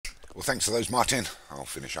Well, thanks for those, Martin. I'll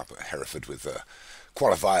finish up at Hereford with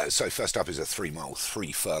qualifiers. So first up is a 3 mile,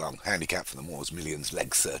 3 furlong handicap for the Moors Millions,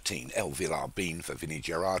 leg 13. El Villar Bean for Vinnie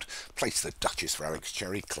Gerard. Place the Duchess for Alex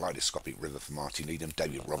Cherry. Kaleidoscopic River for Martin Needham.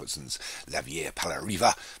 David Robertson's Lavier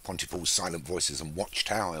Palariva. Pontypool's Silent Voices and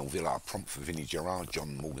Watchtower. El Villar Prompt for Vinnie Gerard.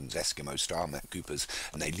 John Morgan's Eskimo Star. Matt Cooper's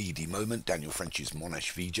Nailidi Moment. Daniel French's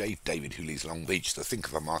Monash VJ. David Hooley's Long Beach. The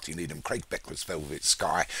Thinker for Martin Needham. Craig Beckwith's Velvet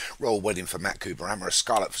Sky. Royal Wedding for Matt Cooper. Amorous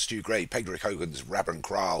Scarlet for Stu Gray. Pedrick Hogan's Rabban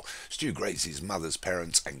Kral. Stu Gray's mother's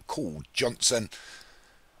parents, and Cool Johnson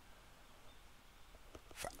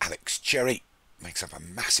for Alex Cherry. Makes up a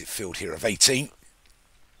massive field here of 18.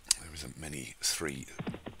 There isn't many 3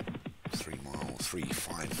 mile,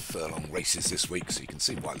 5 furlong races this week, so you can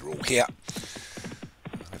see why they're all here.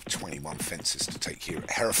 I have 21 fences to take here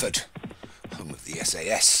at Hereford, home of the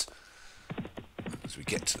SAS. As we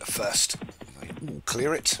get to the first, they all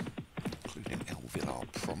clear it, including El Villar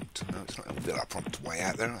Prompt. No, it's not El Villar Prompt way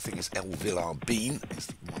out there. I think it's El Villar Bean. It's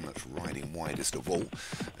the one that's riding widest of all.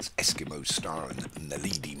 That's Eskimo Star and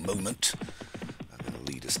Nalidi Moment. They're going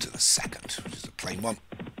to lead us to the second, which is a plain one.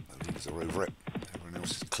 The leaders are over it. Everyone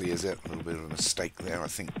else clears it. A little bit of a mistake there, I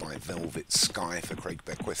think, by Velvet Sky for Craig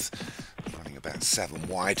Beckwith. Running about 7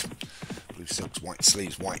 wide. Blue silks, white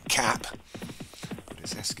sleeves, white cap.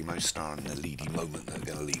 It's Eskimo Star and the Leady Moment that are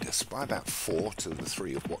going to lead us by about 4 to the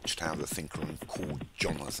 3 of Watchtower, the Thinker and Cool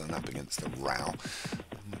Jonathan up against the Row.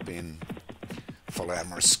 And being follow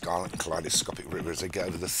Amorous Scarlet and Kaleidoscopic River as they go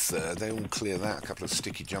over the third. They all clear that. A couple of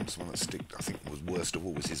sticky jumps. One that I think was worst of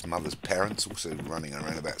all was his mother's parents, also running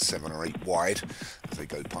around about 7 or 8 wide as they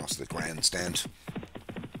go past the grandstand.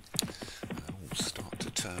 They'll all start to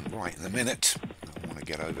turn right in a minute. I want to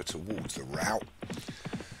get over towards the Row.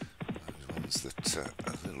 That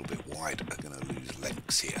a little bit wide are going to lose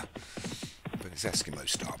lengths here, but it's Eskimo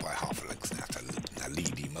Star by half a length now to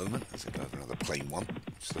Nalidi Moment as they go over another plain one,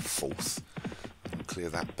 which is the 4th. They'll clear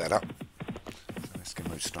that better. So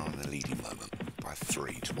Eskimo Star and Nalidi Moment by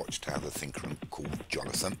 3 to Watchtower, the Thinker and Cool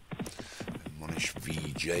Jonathan. And Monash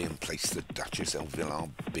VJ and Place the Duchess, El Villar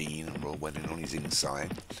Bean and Royal Wedding on his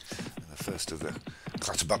inside. And the first of the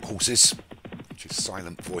Clutterbuck horses, which is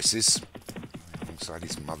Silent Voices. Alongside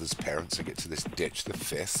his mother's parents, they get to this ditch, the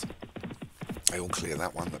 5th. They all clear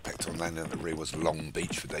that one. The Pecton landing at the rear was Long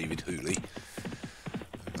Beach for David Hooley.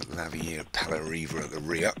 We've got Lavier Palariva at the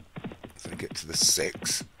rear. So they get to the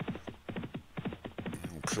 6th.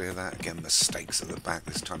 They all clear that. Again, mistakes at the back,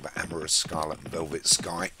 this time by Amorous Scarlet and Velvet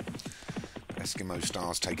Sky. Eskimo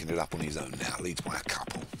Star's taking it up on his own now, leads by a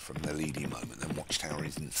couple from the leading moment. Then Watchtower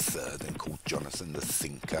is in 3rd, then called Jonathan the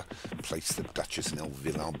Thinker. Place the Duchess and El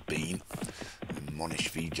Villar Bean. And Monash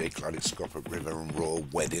VJ, Kaleidoscopic River and Royal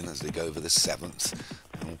Wedding as they go over the 7th.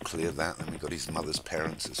 They all clear that. Then we've got his mother's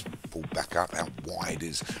parents that's pulled back up. Out wide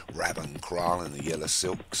is Rabban Kral and the Yellow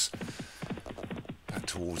Silks. Back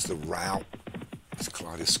towards the Row. It's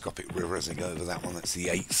Kaleidoscopic River as they go over that one. That's the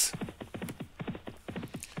 8th.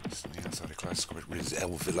 Outside of Kaleidoscopic River is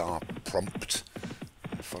El Villar Prompt.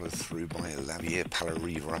 Followed through by Lavier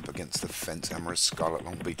Palariva up against the fence. Amorous Scarlet,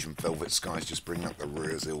 Long Beach and Velvet Skies just bringing up the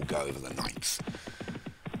rear as they all go over the 9th.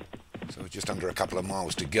 So just under a couple of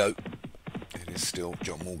miles to go. It is still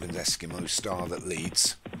John Morgan's Eskimo Star that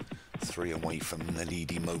leads. 3 away from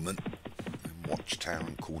Nalidi Moment. And Watchtower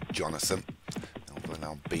and called Jonathan. El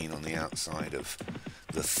Villar Bean on the outside of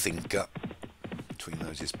the Thinker. Between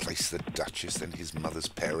those is Place the Duchess, then his mother's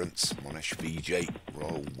parents, Monash VJ,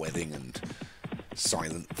 Royal Wedding and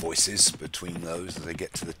Silent Voices. Between those as they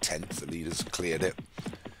get to the 10th, the leaders cleared it,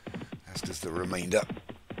 as does the remainder.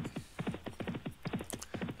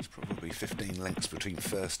 There's probably 15 lengths between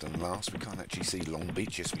first and last. We can't actually see Long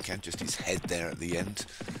Beach. Yes, we can, just his head there at the end.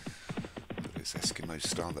 But it's Eskimo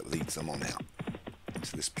Star that leads them on out.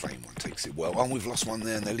 So this plain one takes it well. Oh, we've lost one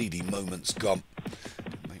there, and their leading moment's gone.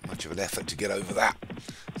 Much of an effort to get over that.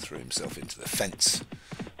 Threw himself into the fence.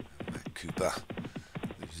 Matt Cooper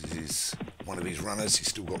loses one of his runners. He's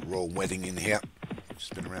still got Royal Wedding in here, which has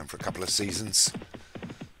been around for a couple of seasons.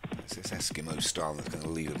 It's this Eskimo Star that's going to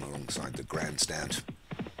lead him alongside the grandstand.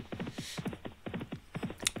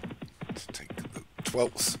 Let's take the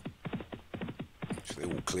 12th, which they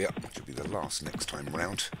all clear, which will be the last next time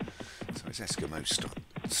round. So it's Eskimo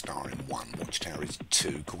Star in 1, Watchtower is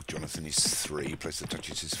 2, Called Jonathan is 3, Place the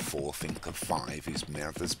Duchess is 4, Thinker 5, his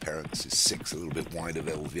mother's parents is 6, a little bit wide of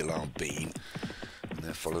El Villar Bean. And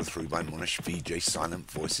they're followed through by Monash VJ, Silent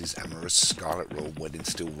Voices, Amorous Scarlet, Royal Wedding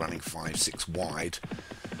still running 5, 6 wide.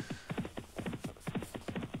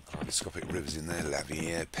 Kaleidoscopic Rivers in there,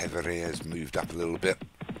 Lavier, Peverier has moved up a little bit.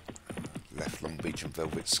 Left Long Beach and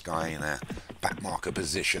Velvet Sky in our back marker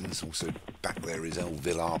positions, also back there is El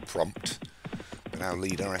Villar Prompt. But our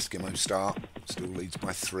leader, Eskimo Star, still leads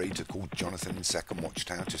by 3 to call Jonathan in second.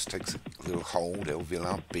 Watchtower just takes a little hold. El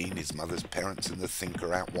Villar Bean, his mother's parents, and the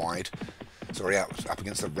Thinker out wide. Sorry, up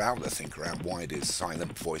against the Row, the Thinker out wide is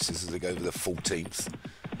Silent Voices as they go over the 14th.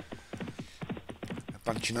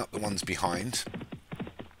 Bunching up the ones behind.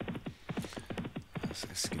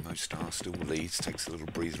 Eskimo Star still leads, takes a little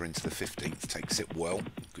breather into the 15th, takes it well.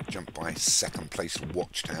 Good jump by second place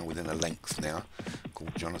Watchtower within a length now.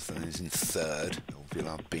 Called Jonathan is in third.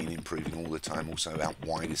 Villar Bean improving all the time. Also out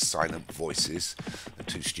wide is Silent Voices. The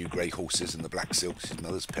 2 Stew Grey horses and the Black Silks, his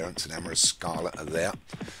mother's parents and Amorous Scarlet are there.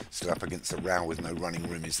 Still up against the Row with no running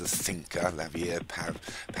room is the Thinker. Lavier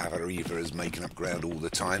Pavariva is making up ground all the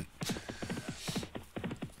time.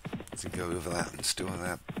 To go over that and still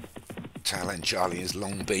that. Talent Charlie is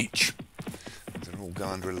Long Beach. They're all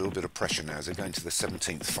going under a little bit of pressure now as they're going to the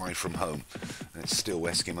 17th, 5 from home. And it's still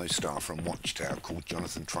Eskimo Star from Watchtower, called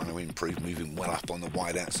Jonathan, trying to improve, moving well up on the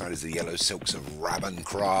wide outside is the Yellow Silks of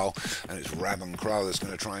Rabenkral. And it's Rabenkral that's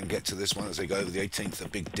going to try and get to this one as they go over the 18th, a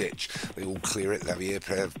big ditch. They all clear it. Lavier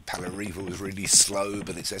Palariva was really slow,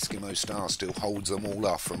 but it's Eskimo Star still holds them all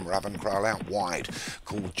off from Rabenkral out wide.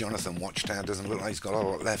 Called Jonathan, Watchtower doesn't look like he's got a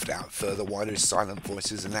lot left. Out further wider is Silent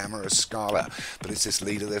Voices and Amorous Scarlet. But it's this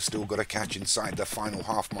leader they've still got to catch inside the final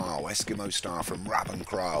half mile. Eskimo Star from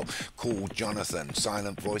Rabenkral, called Jonathan,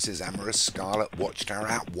 Silent Voices, Amorous Scarlet, Watchtower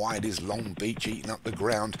out wide is Long Beach eating up the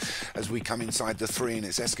ground as we come inside the 3, and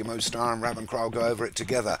it's Eskimo Star and Rabenkral go over it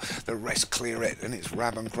together. The rest clear it, and it's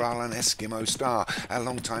Rabenkral and Eskimo Star. Our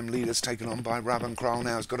long-time leader's taken on by Rabenkral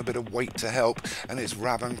now. Has got a bit of weight to help, and it's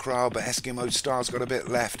Rabenkral, but Eskimo Star's got a bit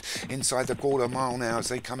left inside the quarter mile now as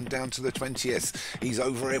they come down to the 20th. He's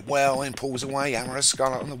over it well and pulls away. Amorous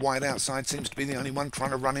Scarlet on the wide outside seems to be the only one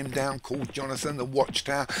trying to run him down, called Jonathan, the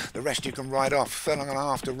Watchtower. The rest you can ride off. Furlong and a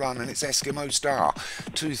half to run, and it's Eskimo Star.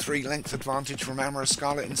 2-3 length advantage from Amorous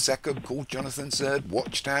Scarlet in second, called Jonathan third.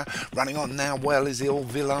 Watchtower running on now well is the old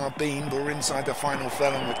Villar Bean, but we're inside the final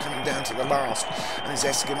furlong. We're coming down to the last, and it's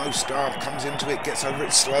Eskimo Star comes into it, gets over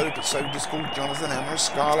it slow, but so does called Jonathan, Amorous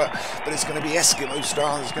Scarlet. But it's going to be Eskimo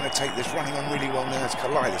Star that's going to take this, running on really well now. It's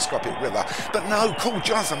Kaleidoscopic River, but no, called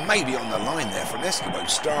Jonathan maybe on the line there from Eskimo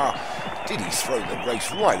Star. Did he throw the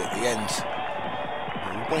race right at the end?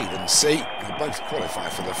 We'll wait and see. They both qualify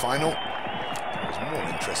for the final. It was more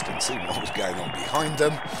interesting seeing what was going on behind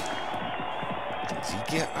them. Does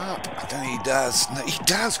he get up? I don't think he does. No, he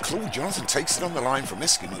does. Claude Jonathan takes it on the line from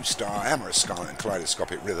Eskimo Star, Amorous Scarlet and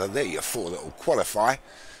Kaleidoscopic River. There are your 4 that will qualify.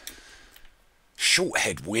 Short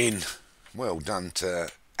head win. Well done to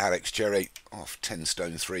Alex Cherry, off 10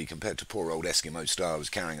 stone 3 compared to poor old Eskimo Star, was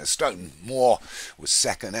carrying a stone more, was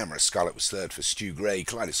second. Amorous Scarlet was third for Stu Gray.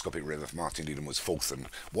 Kaleidoscopic River for Martin Leedham was fourth, and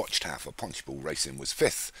Watchtower for Pontypool Racing was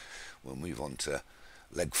fifth. We'll move on to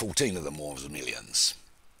leg 14 of the Moors of Millions.